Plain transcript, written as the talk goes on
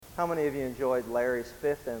How many of you enjoyed Larry's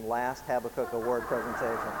fifth and last Habakkuk Award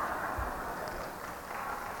presentation?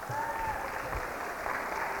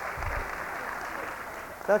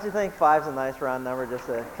 Don't you think five's a nice round number just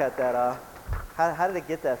to cut that off? How did it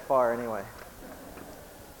get that far anyway?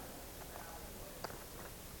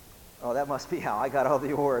 Oh, that must be how I got all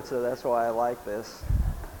the awards, so that's why I like this.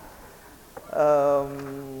 Let's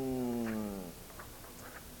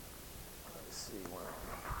see.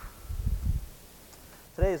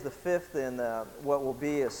 Today is the fifth in what will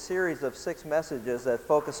be a series of 6 messages that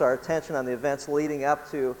focus our attention on the events leading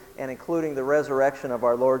up to and including the resurrection of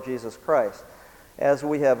our Lord Jesus Christ. As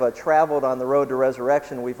we have traveled on the road to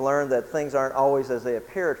resurrection, we've learned that things aren't always as they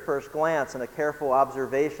appear at first glance, and a careful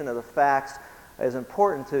observation of the facts is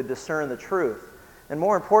important to discern the truth. And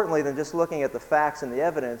more importantly than just looking at the facts and the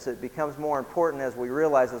evidence, it becomes more important as we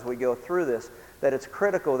realize as we go through this that it's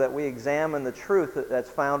critical that we examine the truth that's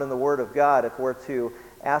found in the Word of God if we're to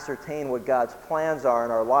ascertain what God's plans are in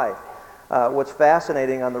our life. What's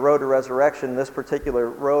fascinating on the road to resurrection, this particular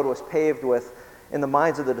road was paved with, in the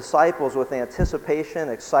minds of the disciples, with anticipation,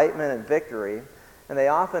 excitement, and victory. And they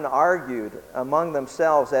often argued among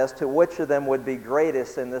themselves as to which of them would be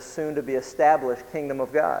greatest in this soon-to-be-established kingdom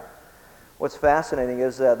of God. What's fascinating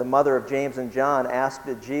is the mother of James and John asked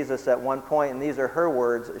Jesus at one point, and these are her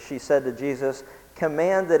words, she said to Jesus,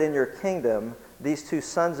 "Command that in your kingdom these 2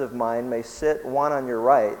 sons of mine may sit, one on your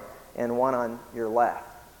right and one on your left."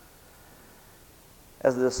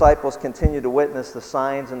 As the disciples continued to witness the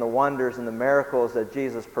signs and the wonders and the miracles that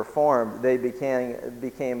Jesus performed, they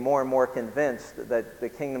became more and more convinced that the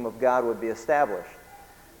kingdom of God would be established.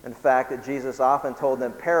 In fact, Jesus often told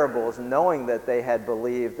them parables, knowing that they had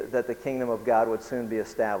believed that the kingdom of God would soon be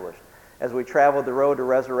established. As we traveled the road to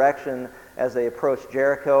resurrection, as they approached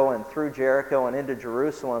Jericho and through Jericho and into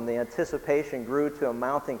Jerusalem, the anticipation grew to a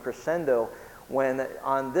mounting crescendo when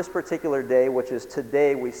on this particular day, which is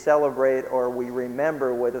today, we celebrate or we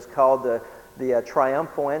remember what is called the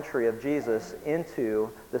triumphal entry of Jesus into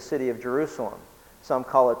the city of Jerusalem. Some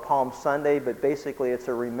call it Palm Sunday, but basically it's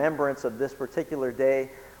a remembrance of this particular day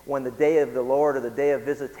when the day of the Lord or the day of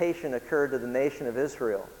visitation occurred to the nation of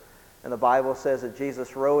Israel. And the Bible says that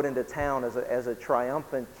Jesus rode into town as a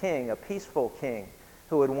triumphant king, a peaceful king,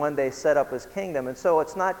 who would one day set up his kingdom. And so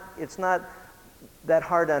it's not that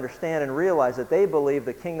hard to understand and realize that they believed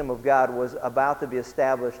the kingdom of God was about to be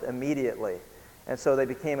established immediately. And so they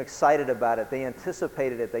became excited about it. They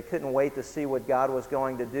anticipated it. They couldn't wait to see what God was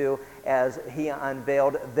going to do as he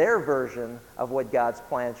unveiled their version of what God's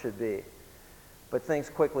plan should be. But things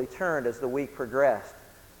quickly turned as the week progressed.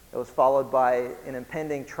 It was followed by an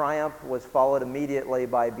impending triumph, was followed immediately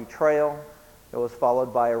by betrayal. It was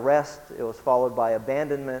followed by arrest. It was followed by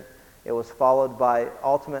abandonment. It was followed by,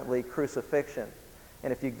 ultimately, crucifixion.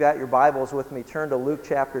 And if you've got your Bibles with me, turn to Luke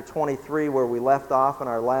chapter 23, where we left off in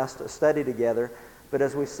our last study together. But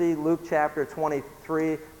as we see Luke chapter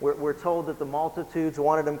 23, we're told that the multitudes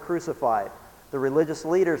wanted him crucified. The religious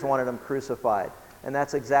leaders wanted him crucified. And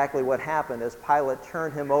that's exactly what happened as Pilate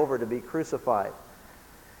turned him over to be crucified.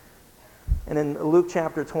 And in Luke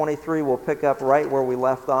chapter 23, we'll pick up right where we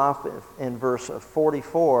left off in verse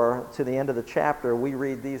 44 to the end of the chapter. We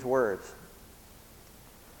read these words.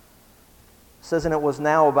 It says, "And it was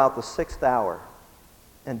now about the 6th hour,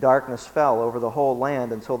 and darkness fell over the whole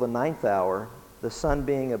land until the 9th hour, the sun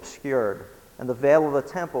being obscured, and the veil of the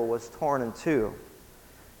temple was torn in two.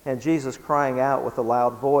 And Jesus, crying out with a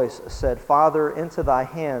loud voice, said, Father, into thy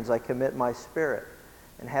hands I commit my spirit.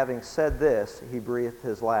 And having said this, he breathed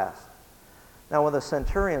his last. Now when the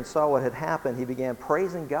centurion saw what had happened, he began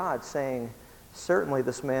praising God, saying, Certainly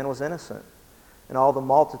this man was innocent. And all the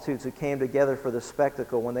multitudes who came together for the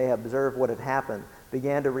spectacle, when they observed what had happened,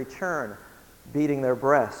 began to return, beating their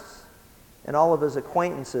breasts. And all of his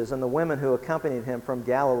acquaintances and the women who accompanied him from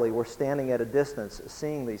Galilee were standing at a distance,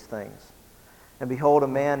 seeing these things. And behold, a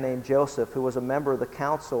man named Joseph, who was a member of the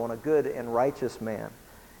council and a good and righteous man.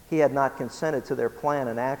 He had not consented to their plan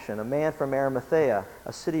and action. A man from Arimathea,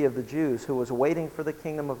 a city of the Jews, who was waiting for the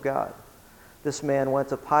kingdom of God. This man went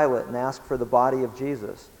to Pilate and asked for the body of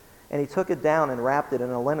Jesus. And he took it down and wrapped it in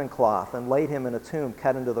a linen cloth and laid him in a tomb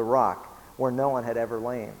cut into the rock, where no one had ever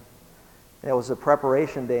lain. And it was the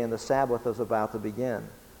preparation day, and the Sabbath was about to begin.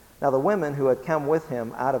 Now the women who had come with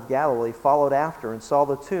him out of Galilee followed after and saw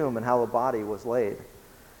the tomb and how the body was laid.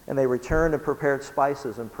 And they returned and prepared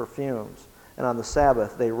spices and perfumes. And on the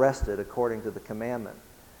Sabbath they rested according to the commandment.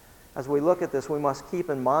 As we look at this, we must keep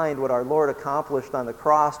in mind what our Lord accomplished on the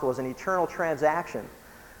cross was an eternal transaction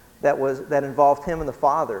that involved him and the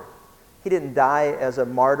Father. He didn't die as a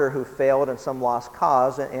martyr who failed in some lost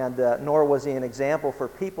cause, and nor was he an example for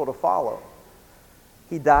people to follow.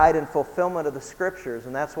 He died in fulfillment of the Scriptures,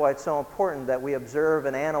 and that's why it's so important that we observe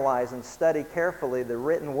and analyze and study carefully the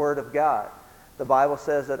written Word of God. The Bible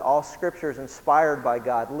says that all Scripture is inspired by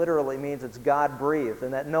God. Literally means it's God-breathed,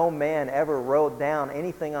 and that no man ever wrote down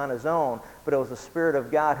anything on his own, but it was the Spirit of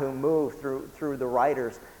God who moved through the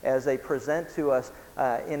writers as they present to us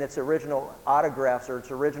in its original autographs or its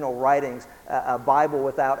original writings, a Bible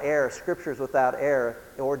without error, Scriptures without error,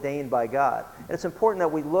 ordained by God. And it's important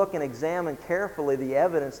that we look and examine carefully the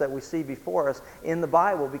evidence that we see before us in the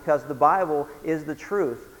Bible, because the Bible is the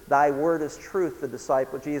truth. Thy word is truth,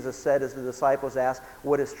 Jesus said as the disciples asked,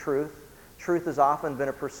 what is truth? Truth has often been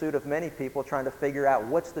a pursuit of many people trying to figure out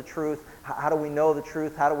what's the truth, how do we know the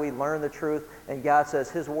truth, how do we learn the truth? And God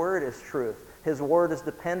says His word is truth. His word is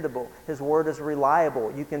dependable. His word is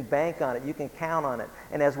reliable. You can bank on it. You can count on it.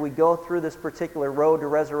 And as we go through this particular road to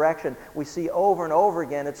resurrection, we see over and over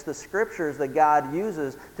again it's the Scriptures that God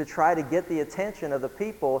uses to try to get the attention of the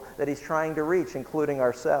people that He's trying to reach, including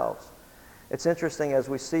ourselves. It's interesting as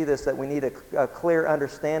we see this that we need a clear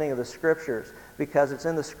understanding of the Scriptures, because it's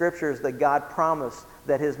in the Scriptures that God promised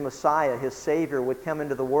that His Messiah, His Savior, would come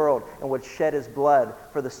into the world and would shed His blood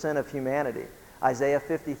for the sin of humanity. Isaiah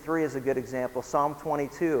 53 is a good example, Psalm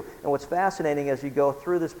 22. And what's fascinating as you go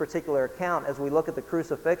through this particular account, as we look at the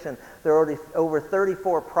crucifixion, there are over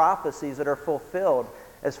 34 prophecies that are fulfilled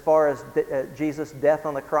as far as Jesus' death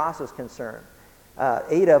on the cross is concerned.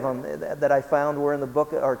 8 of them that I found were in the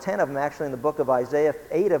book, or 10 of them actually in the book of Isaiah.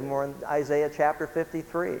 8 of them were in Isaiah chapter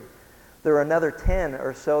 53. There are another 10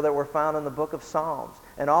 or so that were found in the book of Psalms.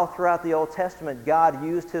 And all throughout the Old Testament, God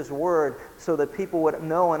used His Word so that people would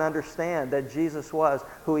know and understand that Jesus was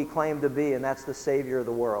who He claimed to be, and that's the Savior of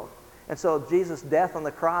the world. And so Jesus' death on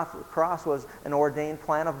the cross was an ordained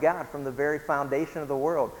plan of God from the very foundation of the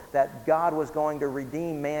world, that God was going to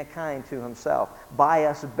redeem mankind to Himself, buy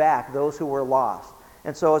us back, those who were lost.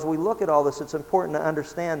 And so as we look at all this, it's important to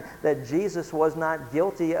understand that Jesus was not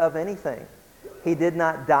guilty of anything. He did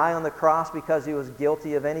not die on the cross because He was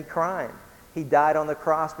guilty of any crime. He died on the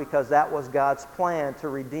cross because that was God's plan to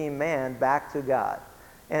redeem man back to God.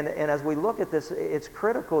 And as we look at this, it's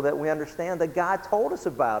critical that we understand that God told us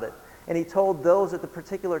about it. And He told those at the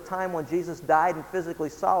particular time when Jesus died and physically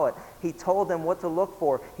saw it, He told them what to look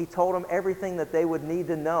for. He told them everything that they would need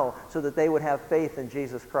to know so that they would have faith in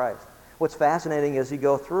Jesus Christ. What's fascinating as you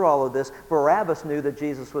go through all of this, Barabbas knew that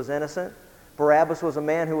Jesus was innocent. Barabbas was a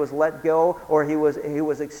man who was let go, or he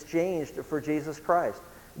was exchanged for Jesus Christ.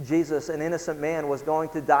 Jesus, an innocent man, was going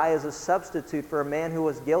to die as a substitute for a man who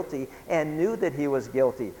was guilty and knew that he was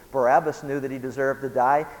guilty. Barabbas knew that he deserved to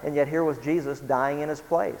die, and yet here was Jesus dying in his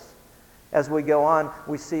place. As we go on,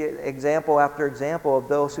 we see example after example of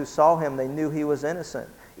those who saw Him. They knew He was innocent.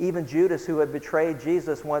 Even Judas, who had betrayed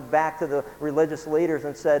Jesus, went back to the religious leaders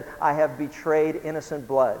and said, I have betrayed innocent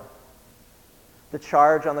blood. The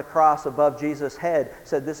charge on the cross above Jesus' head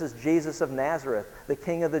said, this is Jesus of Nazareth, the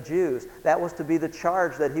King of the Jews. That was to be the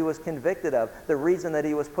charge that He was convicted of, the reason that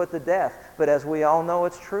He was put to death. But as we all know,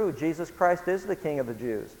 it's true. Jesus Christ is the King of the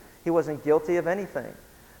Jews. He wasn't guilty of anything.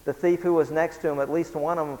 The thief who was next to him, at least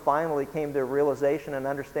one of them finally came to a realization and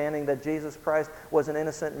understanding that Jesus Christ was an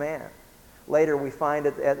innocent man. Later we find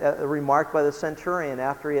it remarked by the centurion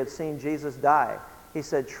after he had seen Jesus die. He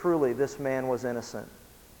said, truly, this man was innocent.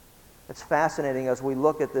 It's fascinating as we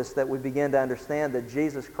look at this that we begin to understand that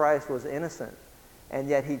Jesus Christ was innocent, and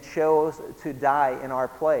yet He chose to die in our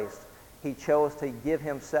place. He chose to give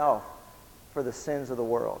Himself for the sins of the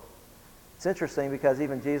world. It's interesting because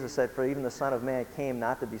even Jesus said, for even the Son of Man came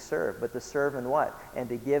not to be served, but to serve and what? And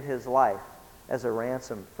to give His life as a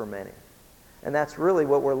ransom for many. And that's really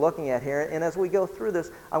what we're looking at here. And as we go through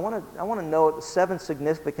this, I want to note 7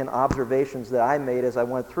 significant observations that I made as I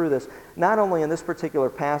went through this, not only in this particular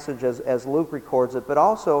passage as Luke records it, but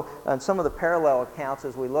also on some of the parallel accounts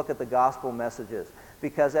as we look at the gospel messages.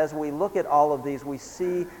 Because as we look at all of these, we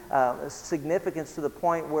see significance to the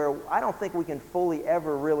point where I don't think we can fully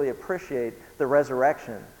ever really appreciate the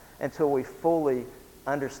resurrection until we fully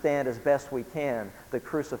understand as best we can the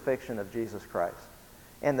crucifixion of Jesus Christ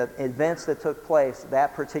and the events that took place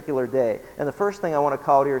that particular day. And the first thing I want to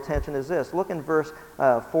call to your attention is this. Look in verse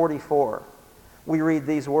 44. We read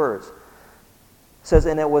these words. It says,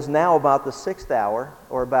 and it was now about the 6th hour,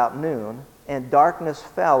 or about noon, and darkness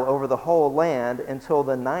fell over the whole land until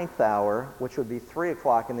the 9th hour, which would be 3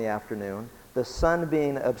 o'clock in the afternoon, the sun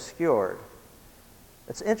being obscured.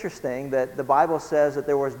 It's interesting that the Bible says that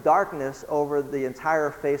there was darkness over the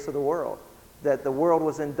entire face of the world, that the world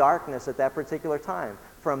was in darkness at that particular time,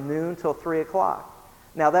 from noon till 3 o'clock.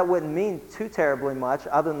 Now, that wouldn't mean too terribly much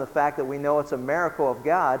other than the fact that we know it's a miracle of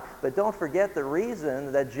God, but don't forget the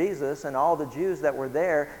reason that Jesus and all the Jews that were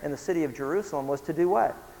there in the city of Jerusalem was to do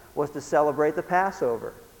what? Was to celebrate the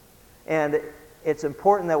Passover. And it's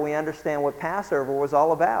important that we understand what Passover was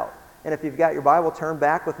all about. And if you've got your Bible, turn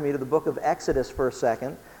back with me to the book of Exodus for a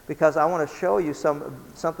second, because I want to show you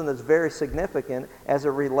something that's very significant as it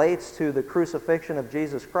relates to the crucifixion of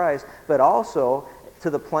Jesus Christ, but also to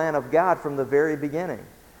the plan of God from the very beginning.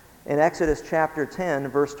 In Exodus chapter 10,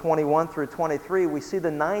 verse 21 through 23, we see the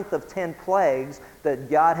 9th of 10 plagues that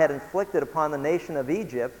God had inflicted upon the nation of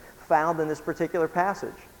Egypt found in this particular passage.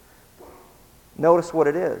 Notice what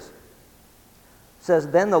it is. It says,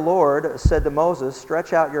 "Then the Lord said to Moses,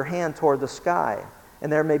 'Stretch out your hand toward the sky,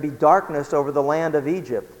 and there may be darkness over the land of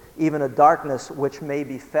Egypt, even a darkness which may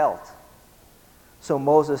be felt.' So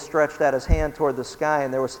Moses stretched out his hand toward the sky,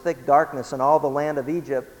 and there was thick darkness in all the land of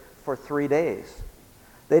Egypt for 3 days.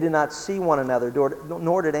 They did not see one another,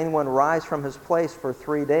 nor did anyone rise from his place for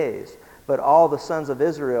 3 days. But all the sons of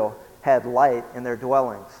Israel had light in their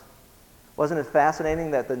dwellings." Wasn't it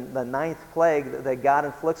fascinating that the 9th plague that God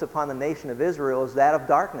inflicts upon the nation of Israel is that of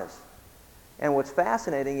darkness? And what's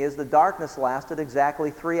fascinating is the darkness lasted exactly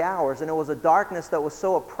 3 hours, and it was a darkness that was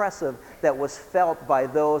so oppressive that was felt by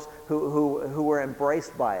those who were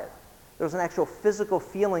embraced by it. There was an actual physical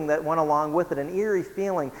feeling that went along with it, an eerie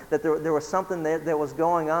feeling that there was something that was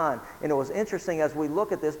going on. And it was interesting as we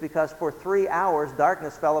look at this because for 3 hours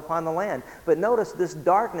darkness fell upon the land. But notice this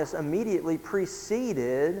darkness immediately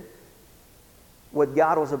preceded what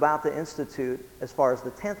God was about to institute as far as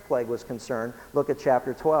the 10th plague was concerned. Look at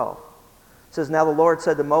chapter 12. It says, "Now the Lord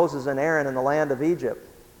said to Moses and Aaron in the land of Egypt,"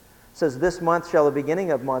 it says, "This month shall the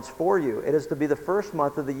beginning of months for you. It is to be the first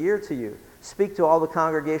month of the year to you. Speak to all the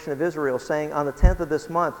congregation of Israel, saying, on the 10th of this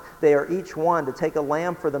month they are each one to take a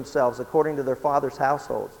lamb for themselves according to their father's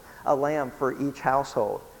households, a lamb for each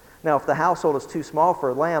household. Now if the household is too small for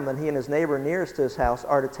a lamb, then he and his neighbor nearest to his house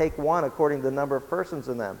are to take one according to the number of persons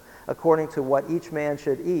in them. According to what each man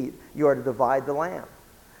should eat, you are to divide the lamb.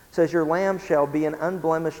 It says, your lamb shall be an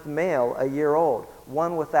unblemished male, a year old,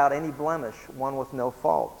 one without any blemish, one with no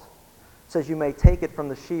fault. It says, you may take it from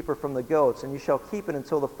the sheep or from the goats, and you shall keep it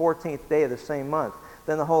until the 14th day of the same month.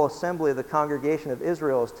 Then the whole assembly of the congregation of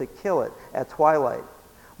Israel is to kill it at twilight.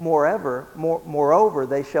 Moreover,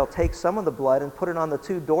 they shall take some of the blood and put it on the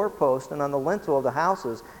 2 doorposts and on the lintel of the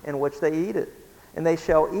houses in which they eat it. And they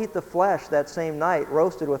shall eat the flesh that same night,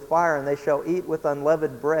 roasted with fire, and they shall eat with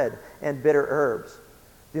unleavened bread and bitter herbs.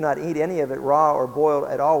 Do not eat any of it raw or boiled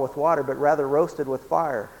at all with water, but rather roasted with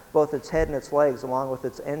fire, both its head and its legs, along with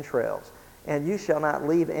its entrails. And you shall not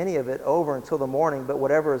leave any of it over until the morning, but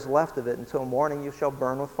whatever is left of it until morning you shall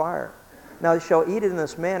burn with fire. Now you shall eat it in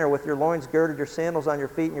this manner, with your loins girded, your sandals on your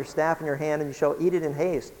feet, and your staff in your hand, and you shall eat it in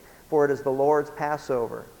haste, for it is the Lord's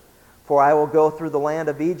Passover. For I will go through the land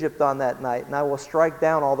of Egypt on that night, and I will strike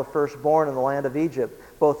down all the firstborn in the land of Egypt,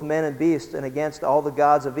 both men and beasts, and against all the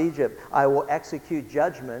gods of Egypt I will execute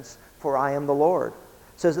judgments, for I am the Lord.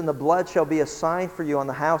 It says, and the blood shall be a sign for you on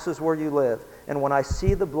the houses where you live, and when I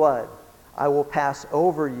see the blood, I will pass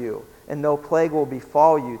over you, and no plague will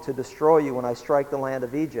befall you to destroy you when I strike the land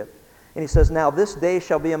of Egypt. And he says, now this day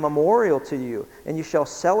shall be a memorial to you, and you shall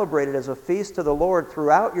celebrate it as a feast to the Lord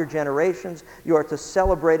throughout your generations. You are to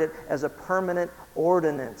celebrate it as a permanent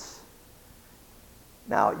ordinance.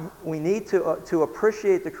 Now, we need to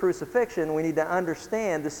appreciate the crucifixion. We need to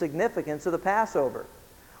understand the significance of the Passover.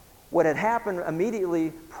 What had happened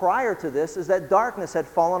immediately prior to this is that darkness had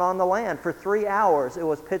fallen on the land. For 3 hours, it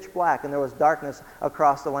was pitch black, and there was darkness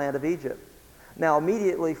across the land of Egypt. Now,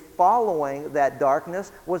 immediately following that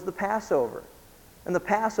darkness was the Passover. And the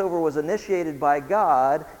Passover was initiated by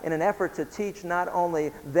God in an effort to teach not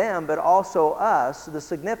only them, but also us, the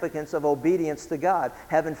significance of obedience to God,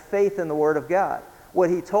 having faith in the Word of God. What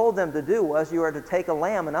he told them to do was you are to take a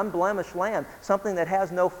lamb, an unblemished lamb, something that has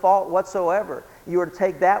no fault whatsoever. You are to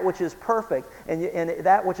take that which is perfect, and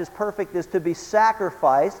that which is perfect is to be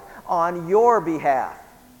sacrificed on your behalf.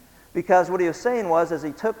 Because what he was saying was, as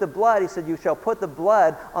he took the blood, he said, you shall put the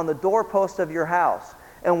blood on the doorpost of your house.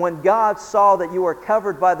 And when God saw that you were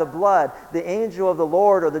covered by the blood, the angel of the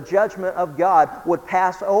Lord, or the judgment of God, would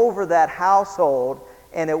pass over that household,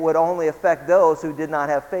 and it would only affect those who did not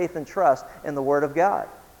have faith and trust in the Word of God.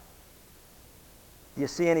 Do you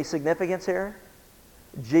see any significance here?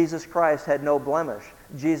 Jesus Christ had no blemish.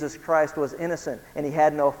 Jesus Christ was innocent, and he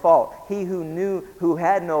had no fault. He who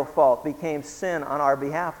had no fault became sin on our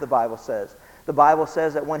behalf, the Bible says. The Bible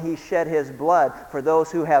says that when he shed his blood for those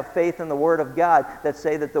who have faith in the Word of God, that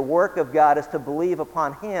say that the work of God is to believe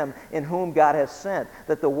upon him in whom God has sent.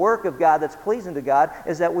 That the work of God that's pleasing to God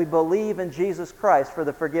is that we believe in Jesus Christ for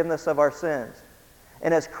the forgiveness of our sins.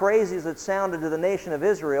 And as crazy as it sounded to the nation of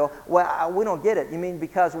Israel, well, we don't get it. You mean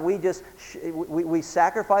because we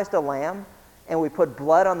sacrificed a lamb and we put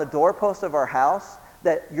blood on the doorpost of our house,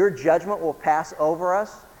 that your judgment will pass over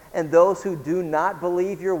us? And those who do not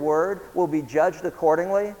believe your word will be judged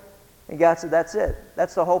accordingly? And God said, that's it.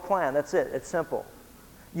 That's the whole plan. That's it. It's simple.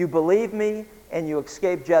 You believe me and you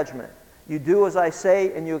escape judgment. You do as I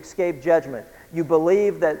say and you escape judgment. You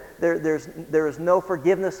believe that there is no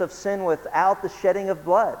forgiveness of sin without the shedding of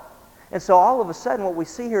blood. And so all of a sudden what we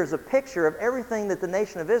see here is a picture of everything that the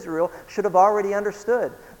nation of Israel should have already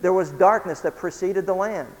understood. There was darkness that preceded the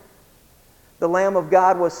land. The Lamb of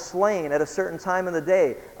God was slain at a certain time in the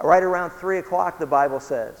day, right around 3 o'clock, the Bible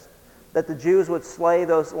says. That the Jews would slay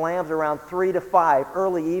those lambs around 3 to 5,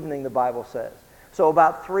 early evening, the Bible says. So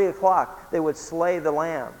about 3 o'clock, they would slay the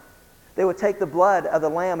lamb. They would take the blood of the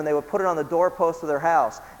lamb and they would put it on the doorpost of their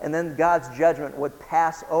house, and then God's judgment would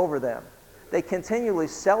pass over them. They continually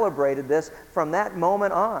celebrated this from that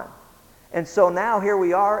moment on. And so now here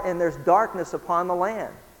we are, and there's darkness upon the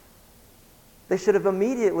land. They should have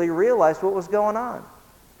immediately realized what was going on.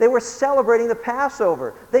 They were celebrating the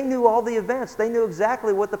Passover. They knew all the events. They knew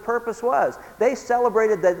exactly what the purpose was. They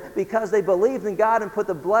celebrated that because they believed in God and put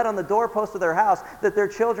the blood on the doorpost of their house, that their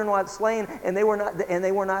children were not slain and they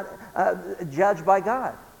were not judged by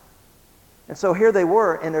God. And so here they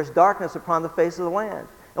were, and there's darkness upon the face of the land.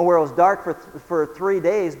 And where it was dark for 3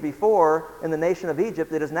 days before in the nation of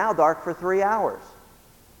Egypt, it is now dark for 3 hours.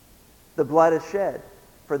 The blood is shed.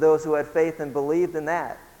 For those who had faith and believed in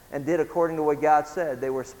that and did according to what God said, they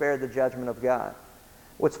were spared the judgment of God.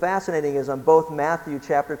 What's fascinating is on both Matthew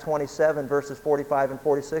chapter 27, verses 45 and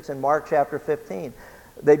 46, and Mark chapter 15,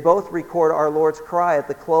 they both record our Lord's cry at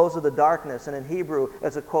the close of the darkness, and in Hebrew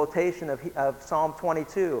as a quotation of Psalm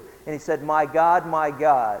 22. And he said, my God,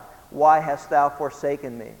 why hast thou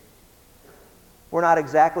forsaken me? We're not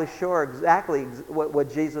exactly sure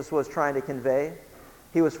what Jesus was trying to convey.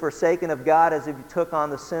 He was forsaken of God as he took on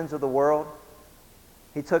the sins of the world.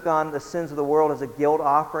 He took on the sins of the world as a guilt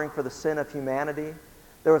offering for the sin of humanity.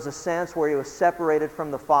 There was a sense where he was separated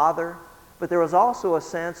from the Father, but there was also a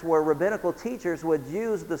sense where rabbinical teachers would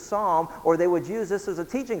use the psalm, or they would use this as a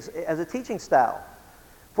teaching style.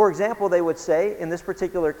 For example, they would say, in this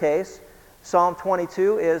particular case, Psalm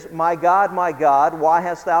 22 is, my God, why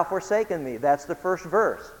hast thou forsaken me? That's the first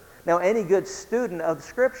verse. Now, any good student of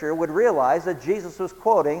Scripture would realize that Jesus was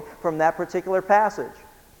quoting from that particular passage.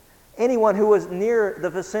 Anyone who was near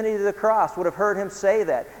the vicinity of the cross would have heard him say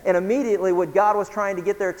that. And immediately what God was trying to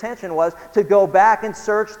get their attention was to go back and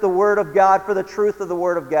search the Word of God for the truth of the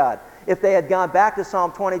Word of God. If they had gone back to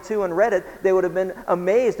Psalm 22 and read it, they would have been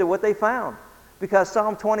amazed at what they found. Because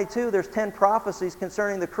Psalm 22, there's 10 prophecies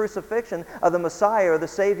concerning the crucifixion of the Messiah or the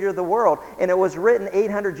Savior of the world. And it was written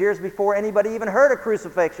 800 years before anybody even heard of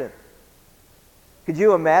crucifixion. Could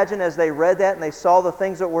you imagine as they read that and they saw the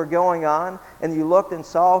things that were going on, and you looked and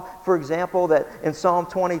saw, for example, that in Psalm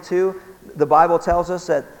 22, the Bible tells us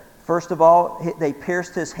that, first of all, they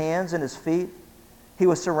pierced his hands and his feet. He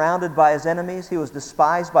was surrounded by his enemies. He was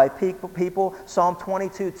despised by people. Psalm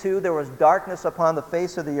 22:2, there was darkness upon the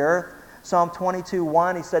face of the earth. Psalm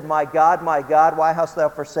 22:1, he said, my God, why hast thou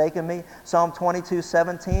forsaken me? Psalm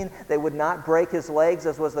 22:17, they would not break his legs,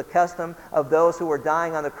 as was the custom of those who were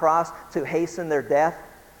dying on the cross to hasten their death.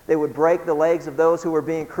 They would break the legs of those who were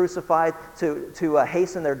being crucified to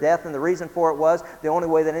hasten their death. And the reason for it was the only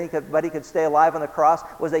way that anybody could stay alive on the cross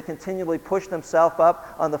was they continually pushed themselves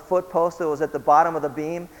up on the footpost that was at the bottom of the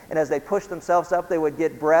beam. And as they pushed themselves up, they would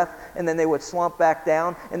get breath, and then they would slump back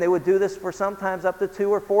down. And they would do this for sometimes up to 2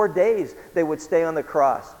 or 4 days. They would stay on the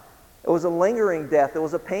cross. It was a lingering death. It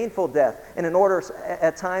was a painful death. And in order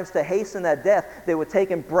at times to hasten that death, they would take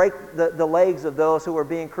and break the legs of those who were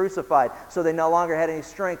being crucified, so they no longer had any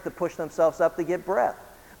strength to push themselves up to get breath.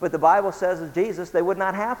 But the Bible says of Jesus, they would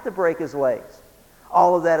not have to break his legs.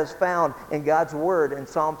 All of that is found in God's Word in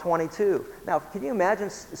Psalm 22. Now, can you imagine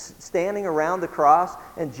standing around the cross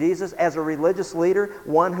and Jesus as a religious leader,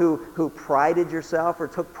 one who prided yourself or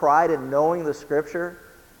took pride in knowing the Scripture?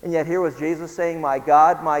 And yet here was Jesus saying, my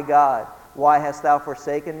God, why hast thou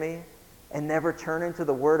forsaken me? And never turning to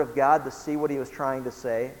the Word of God to see what he was trying to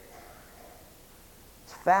say.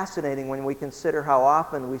 It's fascinating when we consider how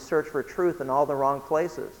often we search for truth in all the wrong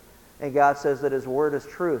places. And God says that his Word is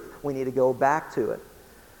truth. We need to go back to it.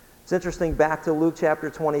 It's interesting, back to Luke chapter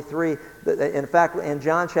 23. In fact, in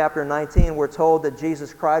John chapter 19, we're told that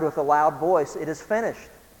Jesus cried with a loud voice, "It is finished."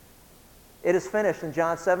 It is finished. In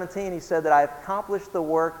John 17, he said that I have accomplished the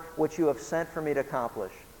work which you have sent for me to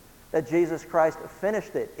accomplish. That Jesus Christ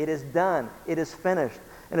finished it. It is done. It is finished.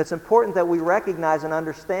 And it's important that we recognize and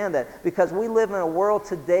understand that, because we live in a world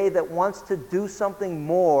today that wants to do something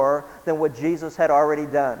more than what Jesus had already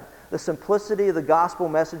done. The simplicity of the gospel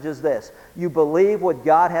message is this: you believe what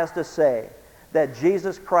God has to say, that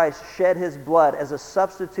Jesus Christ shed his blood as a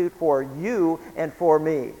substitute for you and for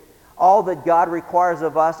me. All that God requires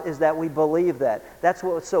of us is that we believe that. That's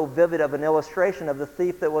what was so vivid of an illustration of the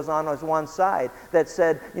thief that was on his one side, that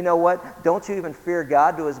said, you know what, don't you even fear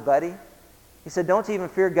God, to his buddy? He said, don't you even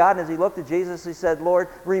fear God? And as he looked at Jesus, he said, Lord,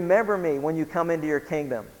 remember me when you come into your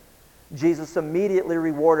kingdom. Jesus immediately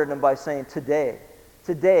rewarded him by saying, today,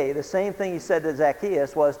 the same thing he said to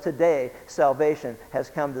Zacchaeus was, today salvation has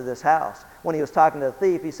come to this house. When he was talking to the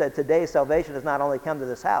thief, he said, today salvation has not only come to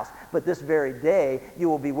this house, but this very day you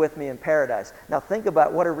will be with me in paradise. Now think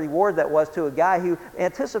about what a reward that was to a guy who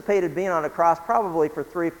anticipated being on a cross probably for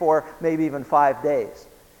 3, 4, maybe even 5 days.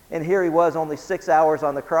 And here he was, only 6 hours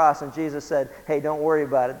on the cross, and Jesus said, hey, don't worry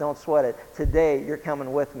about it, don't sweat it. Today you're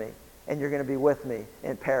coming with me, and you're going to be with me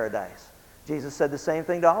in paradise. Jesus said the same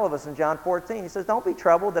thing to all of us in John 14. He says, don't be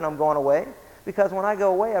troubled that I'm going away, because when I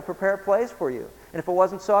go away, I prepare a place for you. And if it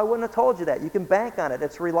wasn't so, I wouldn't have told you that. You can bank on it.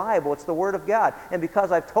 It's reliable. It's the Word of God. And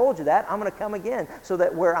because I've told you that, I'm going to come again, so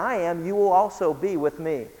that where I am, you will also be with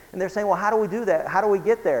me. And they're saying, well, how do we do that? How do we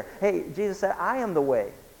get there? Hey, Jesus said, I am the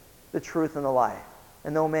way, the truth, and the life.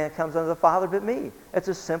 And no man comes unto the Father but me. It's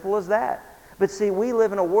as simple as that. But see, we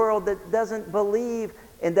live in a world that doesn't believe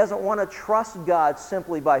and doesn't want to trust God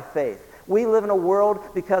simply by faith. We live in a world,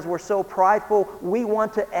 because we're so prideful, we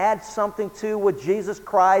want to add something to what Jesus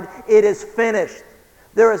cried, it is finished.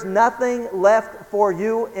 There is nothing left for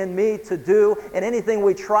you and me to do, and anything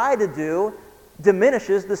we try to do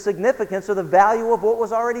diminishes the significance or the value of what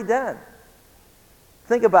was already done.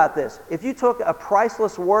 Think about this. If you took a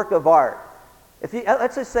priceless work of art,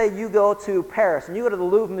 let's just say you go to Paris and you go to the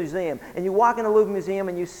Louvre Museum, and you walk in the Louvre Museum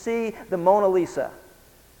and you see the Mona Lisa,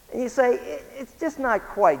 and you say, it's just not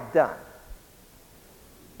quite done.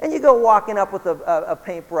 And you go walking up with a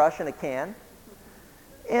paintbrush and a can,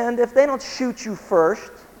 and if they don't shoot you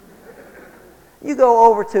first, you go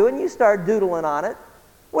over to it and you start doodling on it.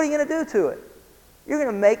 What are you going to do to it? You're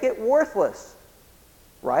going to make it worthless,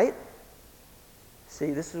 right? See,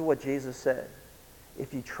 this is what Jesus said.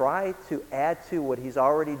 If you try to add to what he's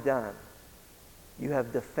already done, you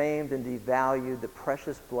have defamed and devalued the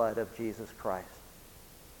precious blood of Jesus Christ.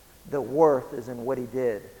 The worth is in what he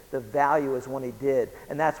did. The value is what he did.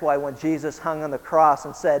 And that's why when Jesus hung on the cross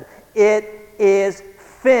and said, it is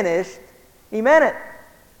finished, he meant it.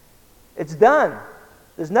 It's done.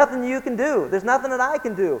 There's nothing you can do. There's nothing that I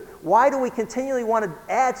can do. Why do we continually want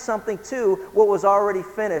to add something to what was already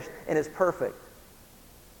finished and is perfect?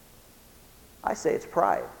 I say it's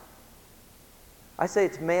pride. I say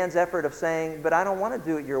it's man's effort of saying, but I don't want to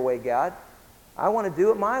do it your way, God. I want to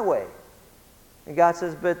do it my way. And God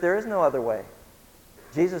says, but there is no other way.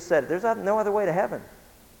 Jesus said, there's no other way to heaven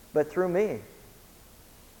but through me.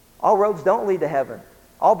 All roads don't lead to heaven.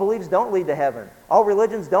 All beliefs don't lead to heaven. All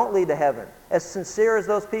religions don't lead to heaven. As sincere as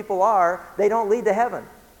those people are, they don't lead to heaven.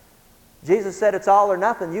 Jesus said it's all or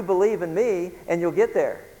nothing. You believe in me and you'll get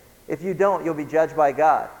there. If you don't, you'll be judged by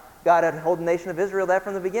God. God had told the nation of Israel that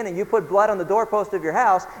from the beginning. You put blood on the doorpost of your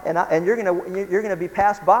house, and you're going to be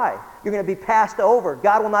passed by. You're going to be passed over.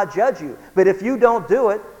 God will not judge you. But if you don't do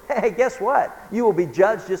it, hey, guess what? You will be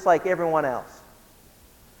judged just like everyone else.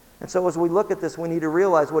 And so as we look at this, we need to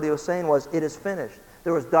realize what he was saying was, it is finished.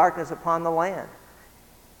 There was darkness upon the land.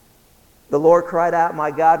 The Lord cried out,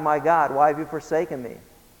 my God, why have you forsaken me?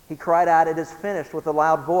 He cried out, it is finished, with a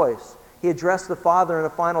loud voice. He addressed the Father in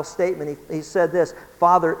a final statement. He said this,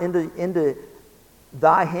 Father, into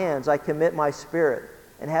thy hands I commit my spirit.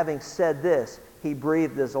 And having said this, he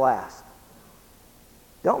breathed his last.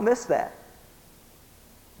 Don't miss that.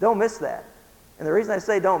 Don't miss that. And the reason I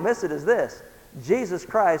say don't miss it is this. Jesus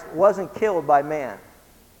Christ wasn't killed by man.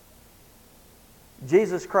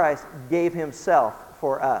 Jesus Christ gave himself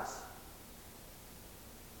for us.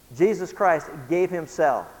 Jesus Christ gave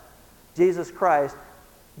himself. Jesus Christ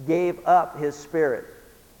gave up his spirit.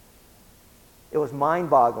 It was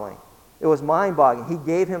mind-boggling. It was mind-boggling. He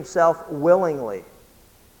gave himself willingly.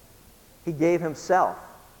 He gave himself.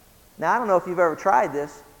 Now, I don't know if you've ever tried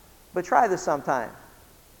this, but try this sometime.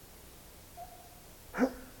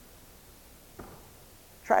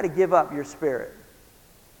 Try to give up your spirit.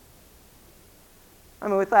 I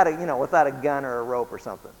mean, without a gun or a rope or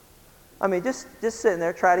something. I mean, just sitting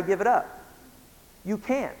there, try to give it up. You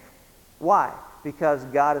can't. Why? Because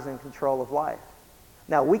God is in control of life.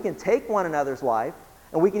 Now, we can take one another's life,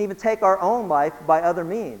 and we can even take our own life by other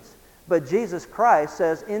means. But Jesus Christ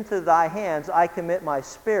says, into thy hands I commit my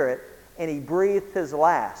spirit, and he breathed his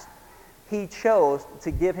last. He chose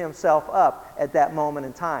to give himself up at that moment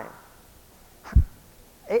in time.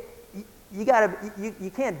 You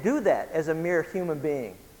can't do that as a mere human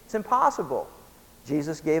being. It's impossible.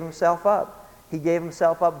 Jesus gave himself up. He gave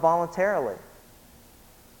himself up voluntarily.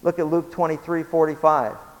 Look at Luke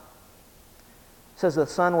 23:45. It says the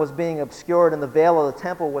sun was being obscured and the veil of the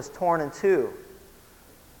temple was torn in two.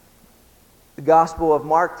 The Gospel of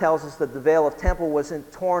Mark tells us that the veil of temple was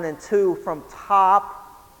torn in two from top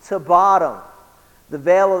to bottom. The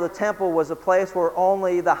veil of the temple was a place where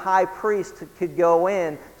only the high priest could go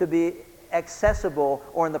in to be accessible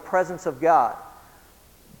or in the presence of God.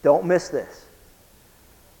 Don't miss this.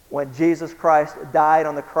 When Jesus Christ died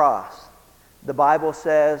on the cross, the Bible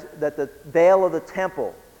says that the veil of the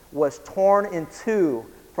temple was torn in two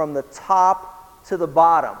from the top to the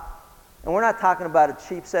bottom. And we're not talking about a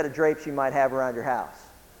cheap set of drapes you might have around your house.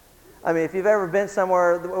 I mean, if you've ever been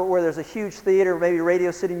somewhere where there's a huge theater, maybe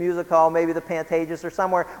Radio City Music Hall, maybe the Pantages, or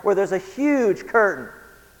somewhere where there's a huge curtain,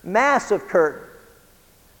 massive curtain,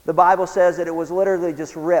 the Bible says that it was literally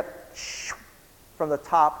just ripped from the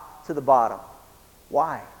top to the bottom.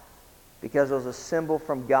 Why? Because it was a symbol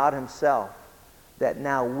from God himself that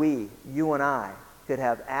now we, you and I, could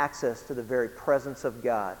have access to the very presence of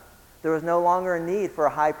God. There was no longer a need for a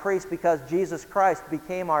high priest because Jesus Christ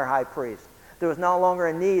became our high priest. There was no longer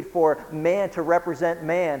a need for man to represent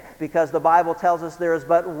man because the Bible tells us there is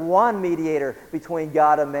but one mediator between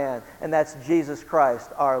God and man, and that's Jesus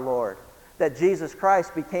Christ our Lord. That Jesus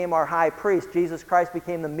Christ became our high priest. Jesus Christ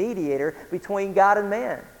became the mediator between God and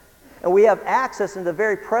man. And we have access in the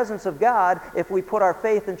very presence of God if we put our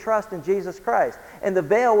faith and trust in Jesus Christ. And the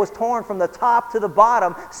veil was torn from the top to the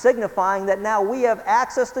bottom, signifying that now we have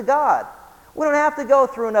access to God. We don't have to go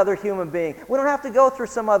through another human being. We don't have to go through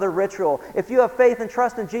some other ritual. If you have faith and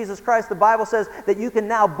trust in Jesus Christ, the Bible says that you can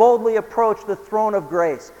now boldly approach the throne of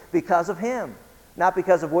grace because of him. Not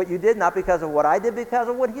because of what you did, not because of what I did, because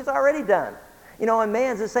of what he's already done. You know, and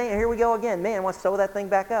man's just saying, here we go again. Man wants to sew that thing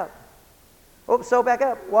back up. Oh, sew back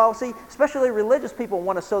up. Well, see, especially religious people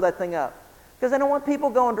want to sew that thing up because they don't want people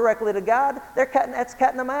going directly to God. That's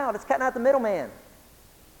cutting them out. It's cutting out the middleman.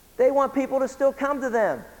 They want people to still come to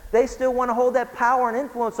them. They still want to hold that power and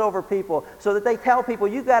influence over people so that they tell people,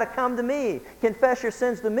 you've got to come to me, confess your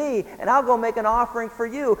sins to me, and I'll go make an offering for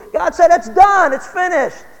you. God said, it's done. It's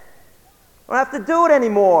finished. I don't have to do it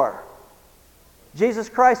anymore. Jesus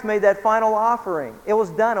Christ made that final offering. It was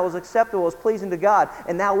done. It was acceptable. It was pleasing to God.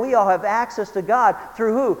 And now we all have access to God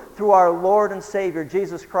through who? Through our Lord and Savior,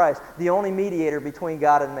 Jesus Christ, the only mediator between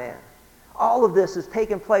God and man. All of this is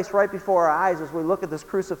taking place right before our eyes as we look at this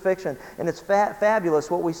crucifixion. And it's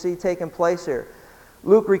fabulous what we see taking place here.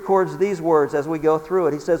 Luke records these words as we go through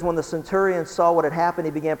it. He says, when the centurion saw what had happened,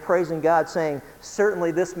 he began praising God, saying,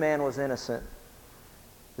 certainly this man was innocent.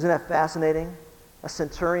 Isn't that fascinating? A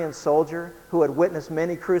centurion soldier who had witnessed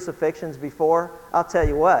many crucifixions before. I'll tell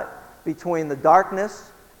you what, between the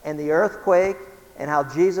darkness and the earthquake and how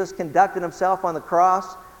Jesus conducted himself on the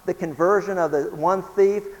cross, the conversion of the one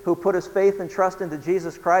thief who put his faith and trust into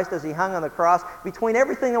Jesus Christ as he hung on the cross, between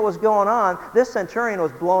everything that was going on, this centurion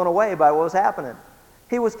was blown away by what was happening.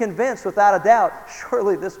 He was convinced without a doubt,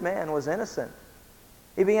 surely this man was innocent.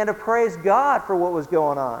 He began to praise God for what was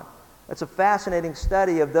going on. It's a fascinating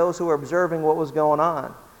study of those who were observing what was going on.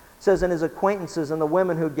 It says, and his acquaintances and the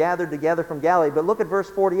women who gathered together from Galilee. But look at verse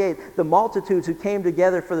 48. The multitudes who came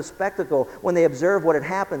together for the spectacle, when they observed what had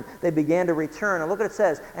happened, they began to return. And look what it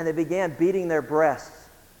says, and they began beating their breasts.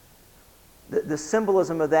 The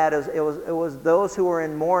symbolism of that is it was those who were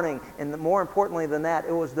in mourning, and more importantly than that,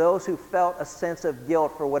 it was those who felt a sense of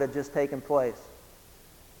guilt for what had just taken place.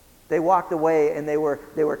 They walked away and they were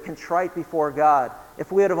contrite before God.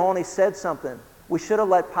 If we had have only said something, we should have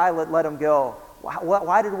let Pilate let him go.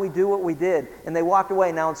 Why did we do what we did? And they walked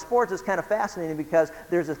away. Now in sports it's kind of fascinating because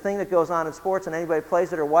there's a thing that goes on in sports, and anybody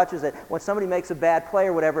plays it or watches it, when somebody makes a bad play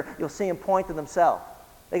or whatever, you'll see them point to themselves.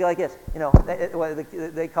 They go like this,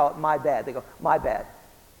 they call it my bad. They go, my bad,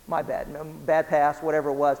 bad pass, whatever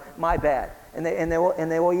it was, my bad. And they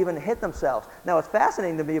will even hit themselves. Now what's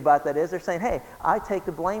fascinating to me about that is they're saying, hey, I take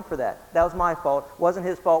the blame for that. That was my fault. It wasn't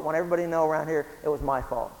his fault. Want everybody to know around here it was my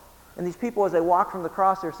fault. And these people, as they walk from the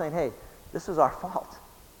cross, they're saying, hey, this is our fault.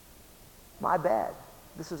 My bad.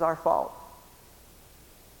 This is our fault.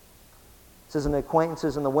 It says, and the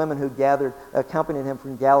acquaintances and the women who accompanied him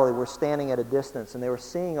from Galilee were standing at a distance, and they were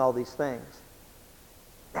seeing all these things.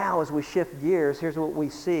 Now, as we shift gears, here's what we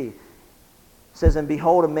see. It says, and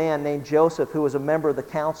behold, a man named Joseph, who was a member of the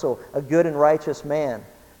council, a good and righteous man.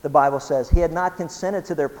 The Bible says, he had not consented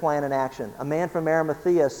to their plan and action. A man from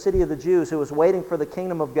Arimathea, a city of the Jews, who was waiting for the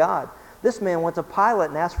kingdom of God. This man went to Pilate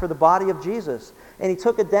and asked for the body of Jesus. And he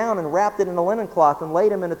took it down and wrapped it in a linen cloth and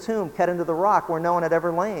laid him in a tomb cut into the rock where no one had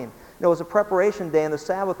ever lain. It was a preparation day, and the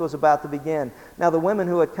Sabbath was about to begin. Now the women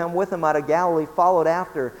who had come with him out of Galilee followed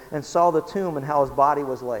after and saw the tomb and how his body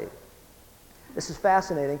was laid. This is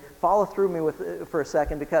fascinating. Follow through me for a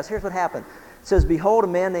second, because here's what happened. It says, behold, a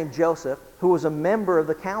man named Joseph, who was a member of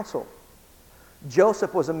the council.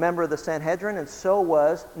 Joseph was a member of the Sanhedrin, and so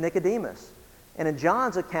was Nicodemus. And in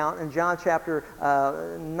John's account, in John chapter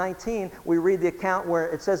 19, we read the account where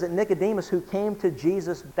it says that Nicodemus, who came to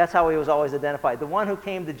Jesus, that's how he was always identified, the one who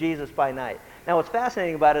came to Jesus by night. Now what's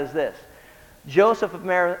fascinating about it is this. Joseph of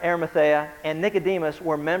Arimathea and Nicodemus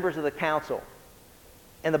were members of the council.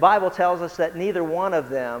 And the Bible tells us that neither one of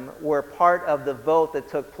them were part of the vote that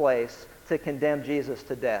took place to condemn Jesus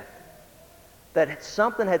to death. That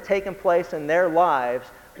something had taken place in their lives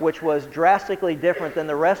which was drastically different than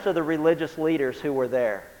the rest of the religious leaders who were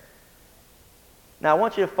there. Now I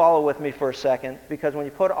want you to follow with me for a second, because when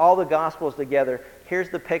you put all the Gospels together, here's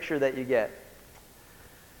the picture that you get.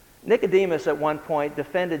 Nicodemus at one point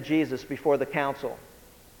defended Jesus before the council.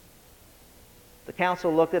 The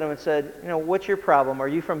council looked at him and said, what's your problem? Are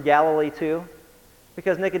you from Galilee too?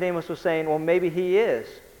 Because Nicodemus was saying, well, maybe he is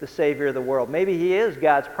the Savior of the world. Maybe he is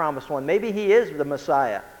God's promised one. Maybe he is the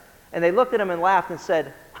Messiah. And they looked at him and laughed and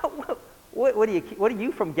said, what are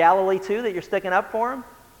you from Galilee too, that you're sticking up for him?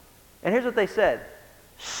 And here's what they said.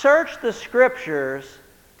 Search the Scriptures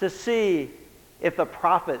to see if a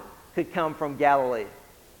prophet could come from Galilee.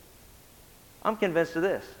 I'm convinced of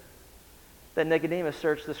this, that Nicodemus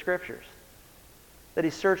searched the Scriptures, that he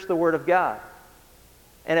searched the Word of God.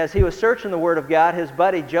 And as he was searching the Word of God, his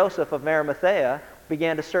buddy Joseph of Arimathea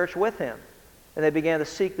began to search with him. And they began to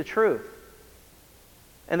seek the truth.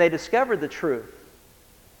 And they discovered the truth.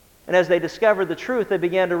 And as they discovered the truth, they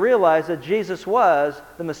began to realize that Jesus was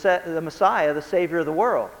the Messiah, the Savior of the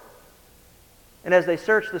world. And as they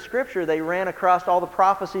searched the Scripture, they ran across all the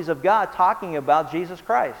prophecies of God talking about Jesus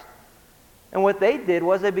Christ. And what they did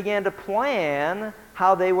was they began to plan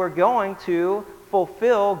how they were going to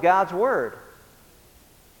fulfill God's Word.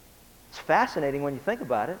 It's fascinating when you think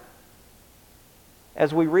about it.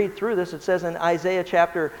 As we read through this, it says in Isaiah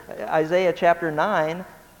chapter 9,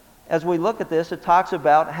 as we look at this, it talks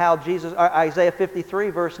about how Jesus, Isaiah 53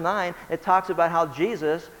 verse 9, it talks about how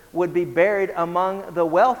Jesus would be buried among the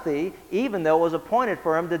wealthy, even though it was appointed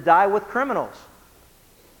for him to die with criminals.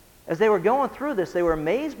 As they were going through this, they were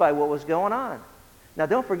amazed by what was going on. Now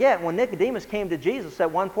don't forget, when Nicodemus came to Jesus, at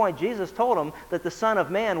one point Jesus told him that the Son of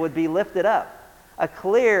Man would be lifted up. A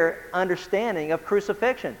clear understanding of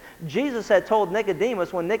crucifixion. Jesus had told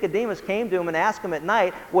Nicodemus, when Nicodemus came to him and asked him at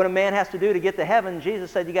night what a man has to do to get to heaven,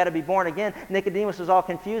 Jesus said, you got to be born again. Nicodemus was all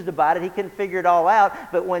confused about it. He couldn't figure it all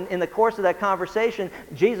out. But when in the course of that conversation,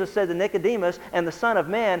 Jesus said to Nicodemus, and the Son of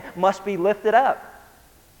Man must be lifted up.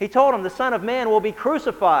 He told him the Son of Man will be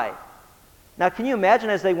crucified. Now, can you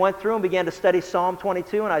imagine as they went through and began to study Psalm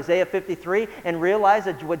 22 and Isaiah 53 and realize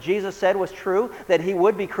that what Jesus said was true, that he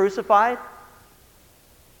would be crucified?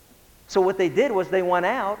 So what they did was they went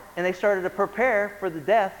out and they started to prepare for the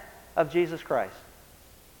death of Jesus Christ.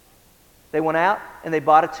 They went out and they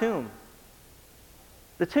bought a tomb.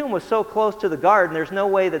 The tomb was so close to the garden, there's no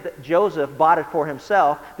way that Joseph bought it for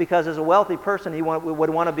himself, because as a wealthy person, he would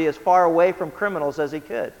want to be as far away from criminals as he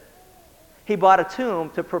could. He bought a tomb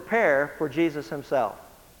to prepare for Jesus himself.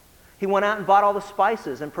 He went out and bought all the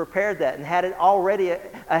spices and prepared that and had it already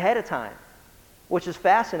ahead of time. Which is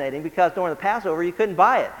fascinating, because during the Passover you couldn't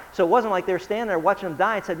buy it. So it wasn't like they were standing there watching him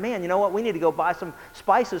die and said, man, you know what, we need to go buy some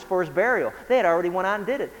spices for his burial. They had already went out and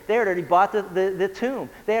did it. They had already bought the tomb.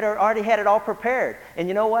 They had already had it all prepared. And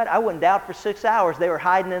you know what, I wouldn't doubt for 6 hours they were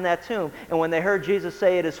hiding in that tomb. And when they heard Jesus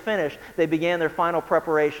say it is finished, they began their final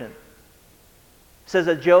preparation. It says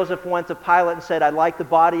that Joseph went to Pilate and said, I'd like the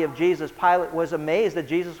body of Jesus. Pilate was amazed that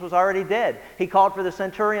Jesus was already dead. He called for the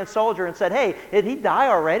centurion soldier and said, hey, did he die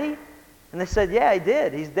already? And they said, yeah, he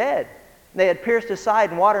did. He's dead. They had pierced his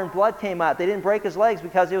side and water and blood came out. They didn't break his legs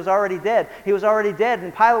because he was already dead. He was already dead,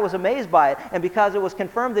 and Pilate was amazed by it. And because it was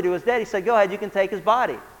confirmed that he was dead, he said, go ahead, you can take his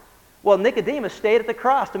body. Well, Nicodemus stayed at the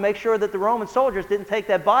cross to make sure that the Roman soldiers didn't take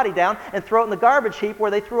that body down and throw it in the garbage heap where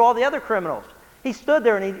they threw all the other criminals. He stood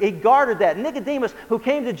there and he guarded that. Nicodemus, who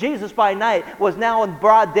came to Jesus by night, was now in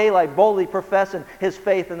broad daylight boldly professing his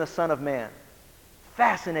faith in the Son of Man.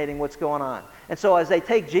 Fascinating what's going on. And so as they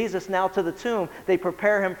take Jesus now to the tomb, they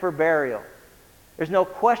prepare him for burial. There's no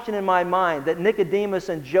question in my mind that Nicodemus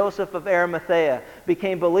and Joseph of Arimathea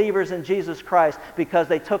became believers in Jesus Christ because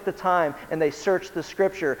they took the time and they searched the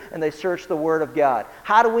Scripture and they searched the Word of God.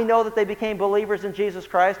 How do we know that they became believers in Jesus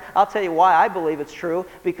Christ? I'll tell you why I believe it's true.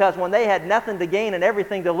 Because when they had nothing to gain and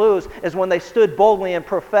everything to lose is when they stood boldly and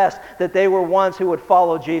professed that they were ones who would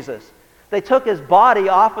follow Jesus. They took his body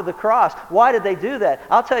off of the cross. Why did they do that?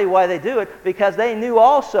 I'll tell you why they do it. Because they knew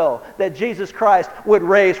also that Jesus Christ would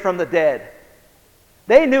raise from the dead.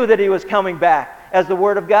 They knew that he was coming back as the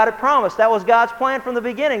Word of God had promised. That was God's plan from the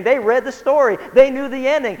beginning. They read the story. They knew the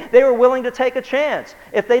ending. They were willing to take a chance.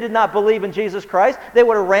 If they did not believe in Jesus Christ, they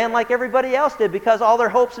would have ran like everybody else did because all their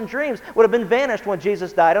hopes and dreams would have been vanished when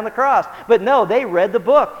Jesus died on the cross. But no, they read the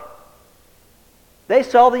book. They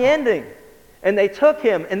saw the ending. And they took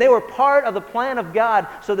him, and they were part of the plan of God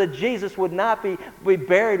so that Jesus would not be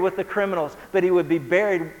buried with the criminals, but he would be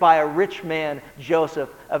buried by a rich man, Joseph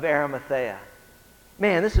of Arimathea.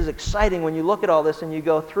 Man, this is exciting when you look at all this and you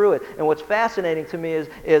go through it. And what's fascinating to me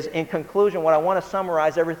is in conclusion, what I want to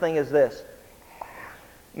summarize everything is this.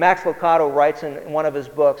 Max Lucado writes in one of his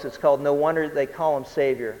books, it's called No Wonder They Call Him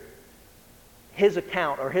Savior. His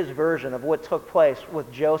account or his version of what took place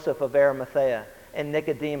with Joseph of Arimathea and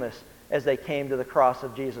Nicodemus as they came to the cross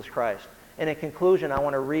of Jesus Christ. And in conclusion, I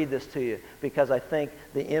want to read this to you because I think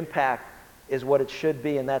the impact is what it should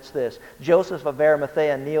be, and that's this. Joseph of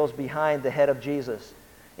Arimathea kneels behind the head of Jesus,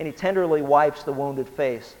 and he tenderly wipes the wounded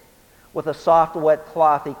face. With a soft, wet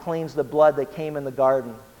cloth, he cleans the blood that came in the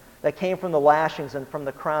garden, that came from the lashings and from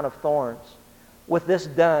the crown of thorns. With this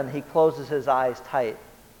done, he closes his eyes tight.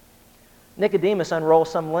 Nicodemus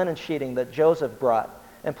unrolls some linen sheeting that Joseph brought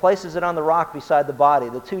and places it on the rock beside the body.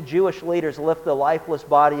 The two Jewish leaders lift the lifeless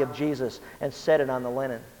body of Jesus and set it on the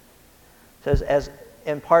linen. It says,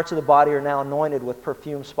 and parts of the body are now anointed with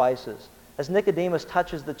perfumed spices. As Nicodemus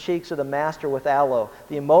touches the cheeks of the Master with aloe,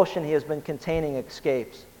 the emotion he has been containing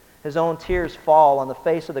escapes. His own tears fall on the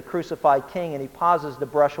face of the crucified king, and he pauses to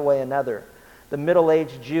brush away another. The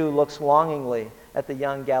middle-aged Jew looks longingly at the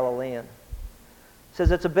young Galilean. It says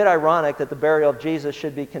it's a bit ironic that the burial of Jesus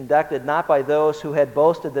should be conducted not by those who had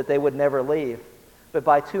boasted that they would never leave, but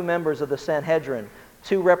by two members of the Sanhedrin,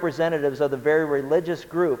 two representatives of the very religious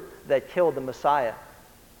group that killed the Messiah.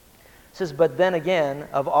 It says, but then again,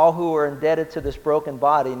 of all who were indebted to this broken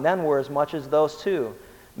body, none were as much as those two.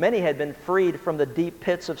 Many had been freed from the deep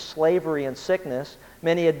pits of slavery and sickness.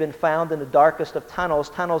 Many had been found in the darkest of tunnels,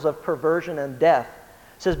 tunnels of perversion and death.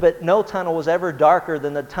 It says, but no tunnel was ever darker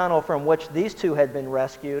than the tunnel from which these two had been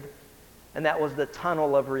rescued, and that was the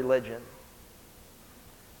tunnel of religion.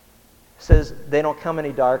 It says, they don't come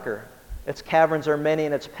any darker. Its caverns are many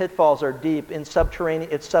and its pitfalls are deep. Its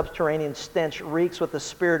subterranean stench reeks with the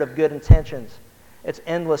spirit of good intentions. Its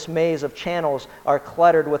endless maze of channels are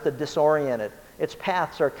cluttered with the disoriented. Its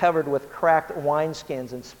paths are covered with cracked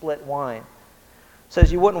wineskins and split wine. It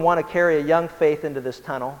says you wouldn't want to carry a young faith into this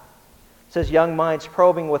tunnel. It says young minds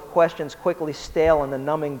probing with questions quickly stale in the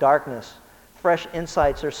numbing darkness. Fresh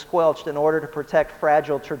insights are squelched in order to protect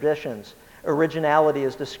fragile traditions. Originality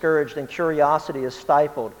is discouraged and curiosity is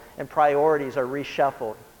stifled and priorities are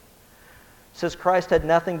reshuffled. It says Christ had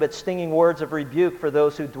nothing but stinging words of rebuke for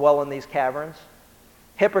those who dwell in these caverns.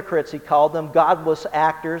 Hypocrites, he called them, godless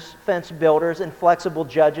actors, fence builders, inflexible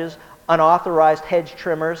judges, unauthorized hedge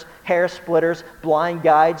trimmers, hair splitters, blind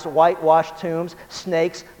guides, whitewashed tombs,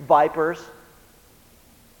 snakes, vipers. It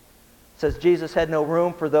says Jesus had no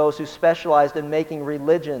room for those who specialized in making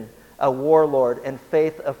religion a warlord and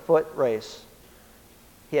faith a foot race.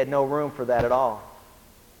 He had no room for that at all.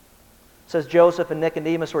 It says Joseph and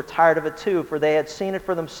Nicodemus were tired of it too, for they had seen it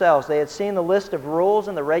for themselves. They had seen the list of rules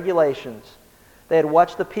and the regulations. They had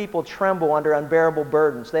watched the people tremble under unbearable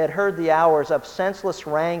burdens. They had heard the hours of senseless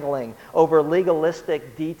wrangling over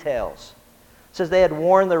legalistic details. It says they had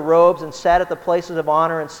worn their robes and sat at the places of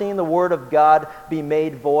honor and seen the word of God be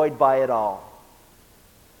made void by it all.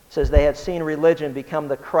 It says they had seen religion become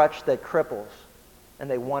the crutch that cripples, and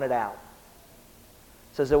they wanted out.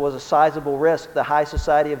 It says there was a sizable risk. The high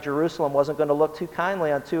society of Jerusalem wasn't going to look too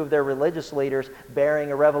kindly on two of their religious leaders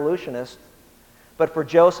burying a revolutionist. But for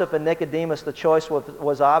Joseph and Nicodemus, the choice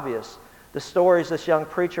was obvious. The stories this young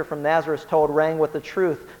preacher from Nazareth told rang with the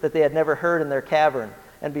truth that they had never heard in their cavern.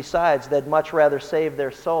 And besides, they'd much rather save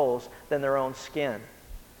their souls than their own skin.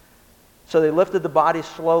 So they lifted the body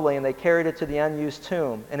slowly and they carried it to the unused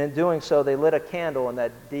tomb. And in doing so, they lit a candle in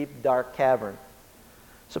that deep, dark cavern.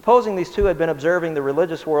 Supposing these two had been observing the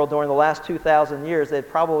religious world during the last 2,000 years, they'd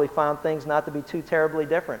probably found things not to be too terribly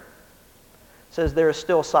different. says there is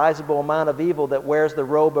still a sizable amount of evil that wears the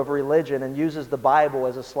robe of religion and uses the Bible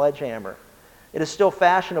as a sledgehammer. It is still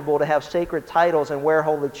fashionable to have sacred titles and wear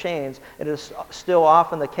holy chains. It is still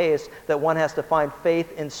often the case that one has to find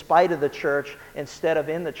faith in spite of the church instead of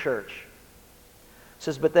in the church. It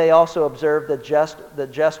says, but they also observe that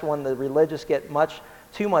just when the religious get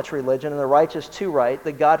too much religion and the righteous too right,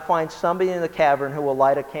 that God finds somebody in the cavern who will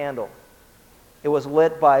light a candle. It was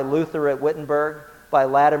lit by Luther at Wittenberg, by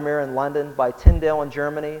Latimer in London, by Tyndale in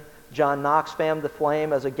Germany. John Knox fanned the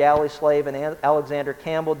flame as a galley slave, and Alexander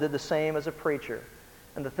Campbell did the same as a preacher.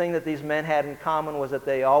 And the thing that these men had in common was that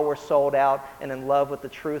they all were sold out and in love with the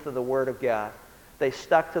truth of the Word of God. They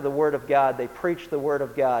stuck to the Word of God. They preached the Word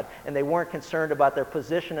of God. And they weren't concerned about their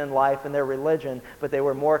position in life and their religion, but they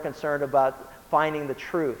were more concerned about finding the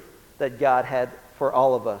truth that God had for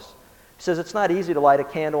all of us. He says it's not easy to light a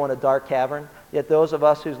candle in a dark cavern, yet those of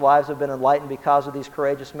us whose lives have been enlightened because of these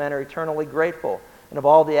courageous men are eternally grateful. And of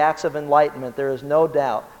all the acts of enlightenment, there is no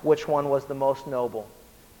doubt which one was the most noble.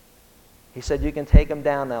 He said, you can take him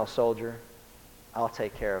down now, soldier. I'll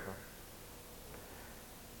take care of him.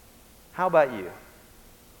 How about you?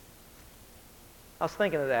 I was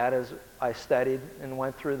thinking of that as I studied and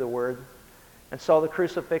went through the Word and saw the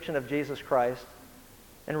crucifixion of Jesus Christ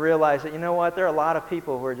and realized that, you know what, there are a lot of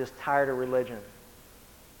people who are just tired of religion.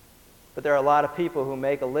 But there are a lot of people who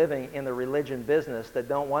make a living in the religion business that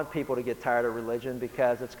don't want people to get tired of religion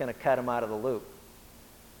because it's going to cut them out of the loop.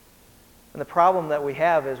 And the problem that we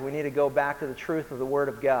have is we need to go back to the truth of the Word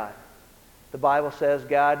of God. The Bible says,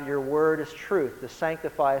 God, your Word is truth, to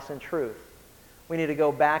sanctify us in truth. We need to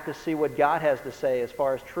go back to see what God has to say as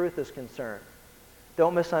far as truth is concerned.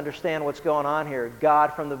 Don't misunderstand what's going on here.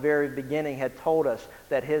 God from the very beginning had told us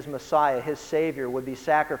that His Messiah, His Savior, would be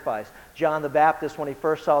sacrificed. John the Baptist, when he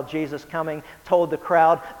first saw Jesus coming, told the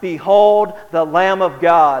crowd, behold the Lamb of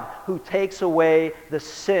God who takes away the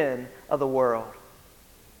sin of the world.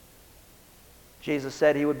 Jesus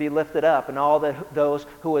said He would be lifted up and all those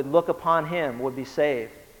who would look upon Him would be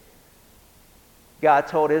saved. God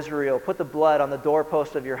told Israel, put the blood on the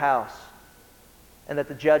doorpost of your house, and that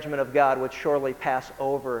the judgment of God would surely pass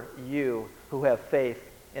over you who have faith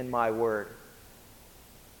in my word.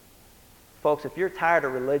 Folks, if you're tired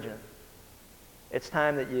of religion, it's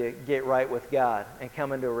time that you get right with God and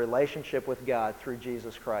come into a relationship with God through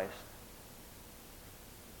Jesus Christ.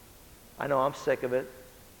 I know I'm sick of it.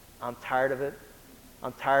 I'm tired of it.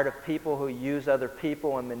 I'm tired of people who use other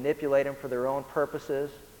people and manipulate them for their own purposes,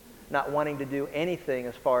 not wanting to do anything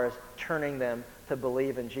as far as turning them to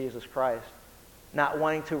believe in Jesus Christ. Not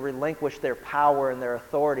wanting to relinquish their power and their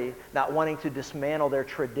authority, not wanting to dismantle their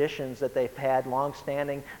traditions that they've had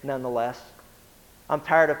long-standing nonetheless. I'm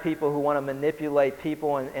tired of people who want to manipulate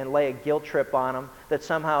people and lay a guilt trip on them, that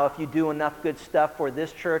somehow if you do enough good stuff for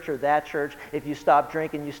this church or that church, if you stop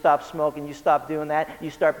drinking, you stop smoking, you stop doing that, you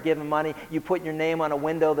start giving money, you put your name on a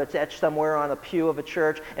window that's etched somewhere on a pew of a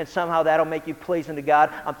church, and somehow that'll make you pleasing to God.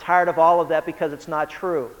 I'm tired of all of that because it's not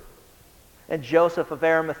true. And Joseph of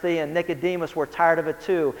Arimathea and Nicodemus were tired of it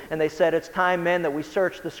too. And they said, it's time, men, that we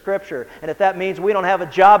search the Scripture. And if that means we don't have a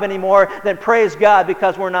job anymore, then praise God,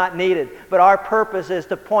 because we're not needed. But our purpose is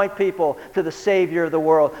to point people to the Savior of the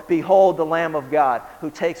world. Behold the Lamb of God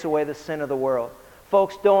who takes away the sin of the world.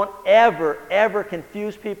 Folks, don't ever, ever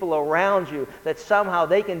confuse people around you that somehow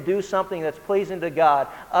they can do something that's pleasing to God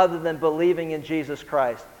other than believing in Jesus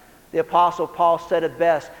Christ. The Apostle Paul said it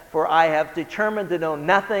best, for I have determined to know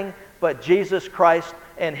nothing but Jesus Christ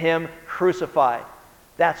and Him crucified.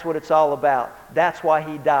 That's what it's all about. That's why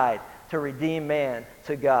He died, to redeem man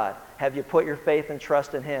to God. Have you put your faith and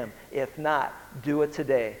trust in Him? If not, do it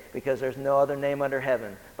today, because there's no other name under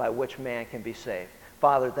heaven by which man can be saved.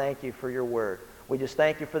 Father, thank you for your word. We just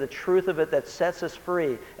thank you for the truth of it that sets us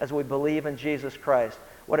free as we believe in Jesus Christ.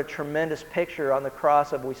 What a tremendous picture on the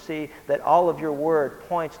cross of we see that all of your word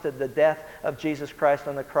points to the death of Jesus Christ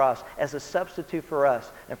on the cross as a substitute for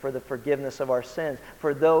us and for the forgiveness of our sins,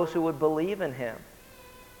 for those who would believe in Him.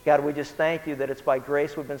 God, we just thank you that it's by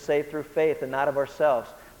grace we've been saved through faith and not of ourselves,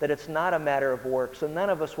 that it's not a matter of works, so none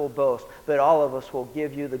of us will boast, but all of us will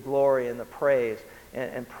give you the glory and the praise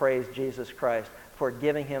and praise Jesus Christ for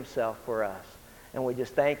giving Himself for us. And we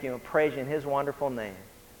just thank you and praise you in His wonderful name.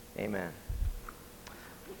 Amen.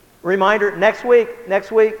 Reminder, next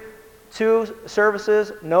week, 2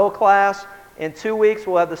 services, no class. In 2 weeks,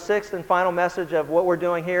 we'll have the 6th and final message of what we're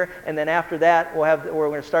doing here, and then after that, we're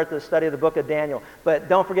going to start the study of the book of Daniel. But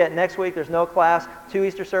don't forget, next week, there's no class, 2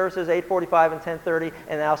 Easter services, 8:45 and 10:30,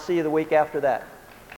 and I'll see you the week after that.